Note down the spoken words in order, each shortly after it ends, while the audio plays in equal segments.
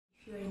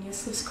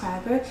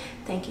subscriber,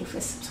 thank you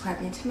for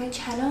subscribing to my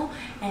channel.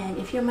 And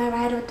if you're my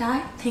ride or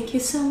die, thank you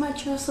so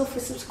much also for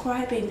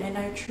subscribing, and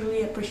I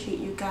truly appreciate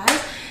you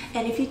guys.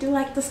 And if you do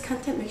like this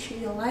content, make sure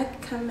you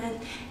like,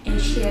 comment,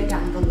 and share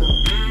down below.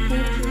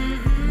 Thank you.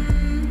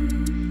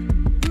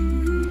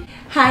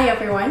 Hi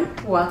everyone,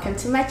 welcome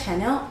to my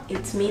channel.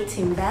 It's me,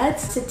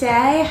 Timbadz.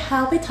 Today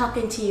I'll be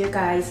talking to you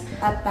guys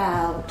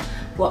about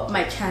what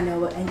my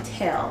channel will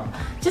entail.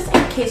 Just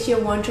in case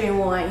you're wondering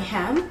who I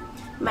am,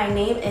 my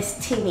name is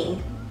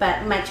Timmy,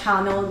 but my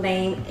channel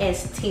name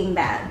is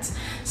timbadz.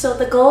 So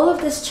the goal of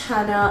this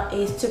channel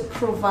is to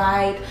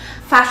provide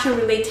fashion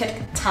related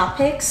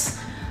topics,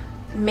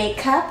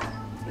 makeup,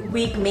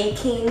 wig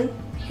making,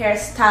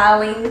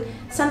 hairstyling,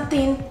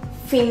 something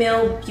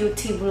female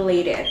beauty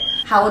related.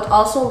 I would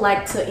also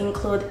like to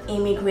include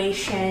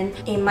immigration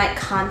in my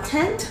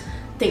content,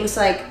 things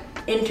like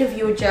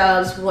interview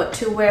jobs, what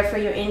to wear for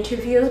your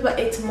interviews, but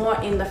it's more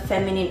in the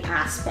feminine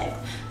aspect.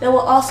 There will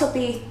also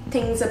be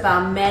things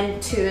about men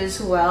too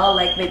as well,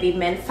 like maybe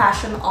men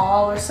fashion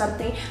all or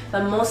something,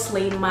 but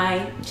mostly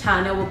my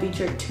channel will be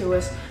geared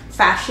towards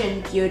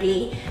fashion,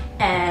 beauty,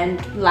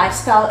 and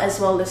lifestyle, as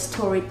well as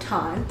story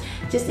time.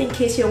 Just in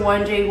case you're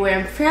wondering where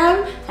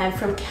I'm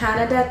from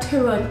Canada,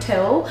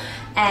 Toronto,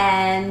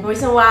 and the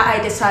reason why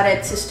I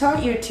decided to start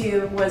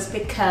YouTube was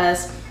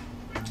because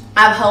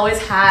I've always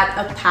had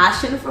a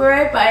passion for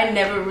it, but I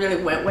never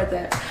really went with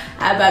it.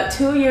 About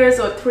 2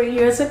 years or 3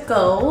 years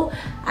ago,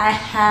 I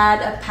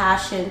had a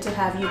passion to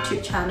have a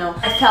YouTube channel.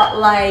 I felt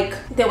like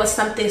there was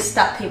something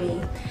stopping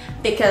me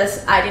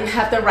because I didn't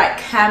have the right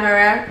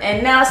camera,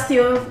 and now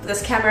still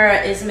this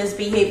camera is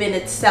misbehaving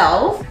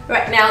itself.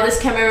 Right now this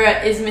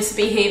camera is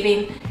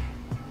misbehaving.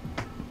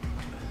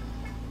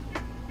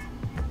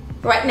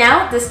 Right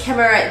now this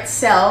camera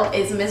itself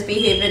is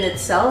misbehaving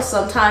itself.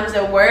 Sometimes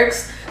it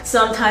works,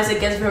 sometimes it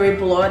gets very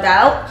blurred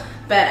out,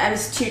 but I'm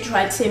still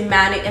trying to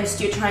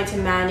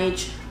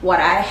manage what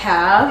I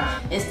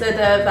have. Instead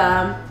of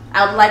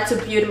I would like to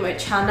build my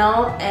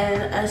channel,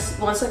 and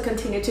once I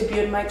continue to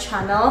build my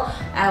channel,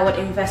 I would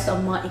invest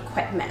on more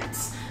equipment,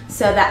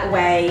 so that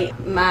way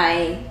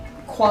my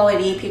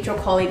picture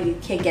quality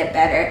can get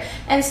better.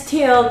 And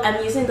still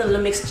I'm using the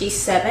Lumix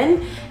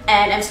G7,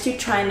 and I'm still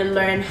trying to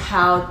learn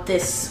how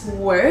this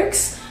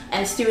works.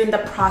 I'm still in the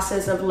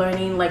process of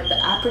learning like the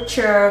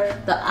aperture,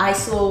 the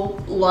ISO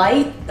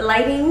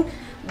lighting,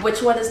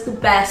 which one is the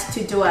best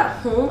to do at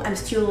home. I'm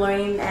still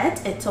learning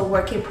it. It's a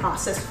working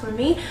process for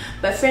me,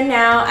 but for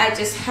now I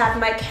just have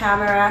my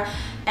camera,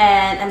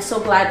 and I'm so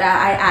glad that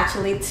I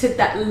actually took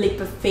that leap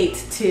of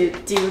faith to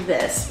do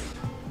this.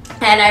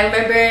 And I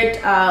remembered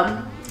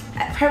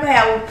probably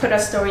I will put a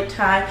story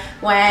time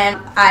when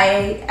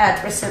I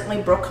had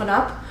recently broken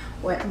up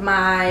with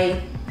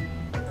my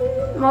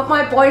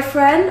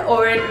boyfriend,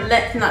 or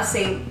let's not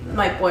say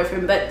my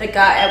boyfriend, but the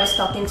guy I was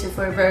talking to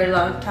for a very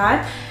long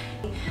time.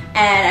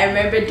 And I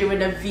remember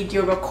doing a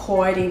video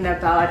recording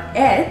about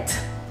it.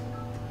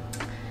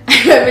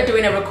 I remember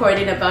doing a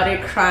recording about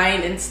it,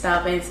 crying and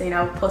stuff, and saying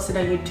I'll post it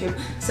on YouTube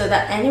so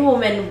that any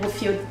woman who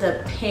feel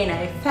the pain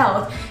I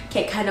felt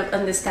can kind of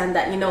understand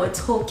that, you know,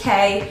 it's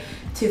okay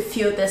to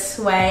feel this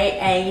way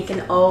and you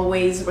can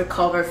always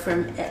recover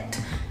from it.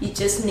 You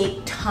just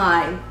need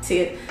time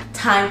to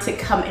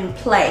come in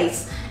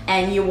place,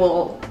 and you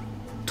will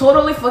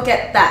totally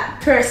forget that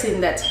person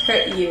that's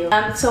hurt you.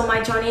 So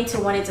my journey to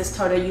wanting to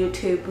start a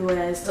YouTube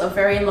was a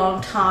very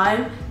long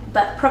time,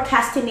 but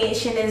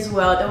procrastination as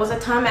well. There was a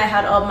time I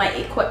had all my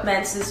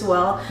equipments as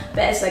well,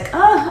 but it's like,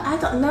 oh, I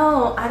don't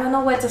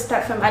know where to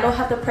start from. I don't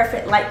have the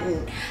perfect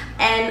lighting.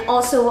 And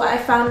also I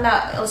found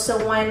out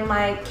also when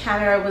my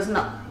camera was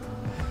not,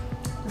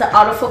 the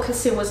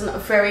autofocusing was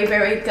not very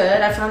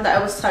good. I found that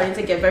I was starting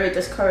to get very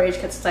discouraged,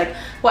 because it's like,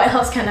 what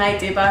else can I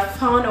do? But I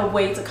found a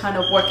way to kind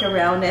of work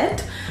around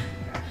it.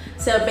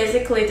 So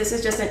basically this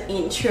is just an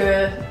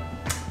intro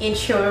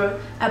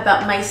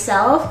about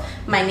myself.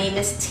 My name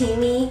is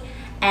Timmy,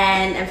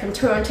 and I'm from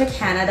Toronto,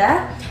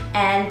 Canada,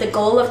 and the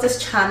goal of this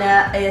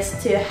channel is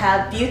to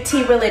have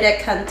beauty related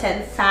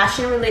content,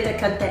 fashion related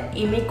content,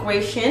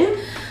 immigration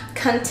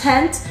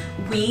content,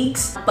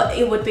 wigs, but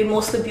it would be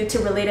mostly beauty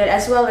related,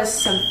 as well as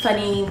some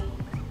funny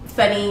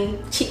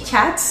chit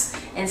chats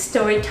and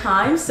story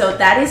time. So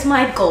that is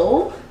my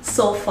goal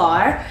so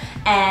far.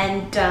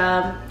 And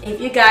if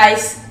you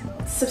guys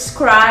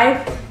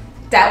subscribe,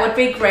 that would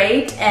be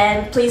great,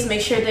 and please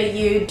make sure that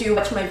you do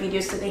watch my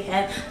videos to the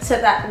end, so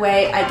that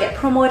way I get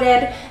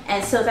promoted,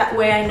 and so that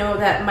way I know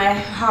that my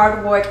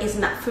hard work is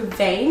not for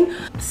vain.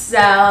 So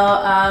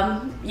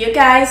you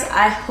guys,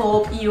 I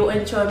hope you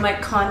enjoy my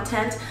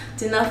content.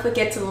 Do not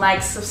forget to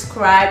like,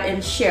 subscribe,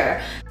 and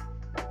share.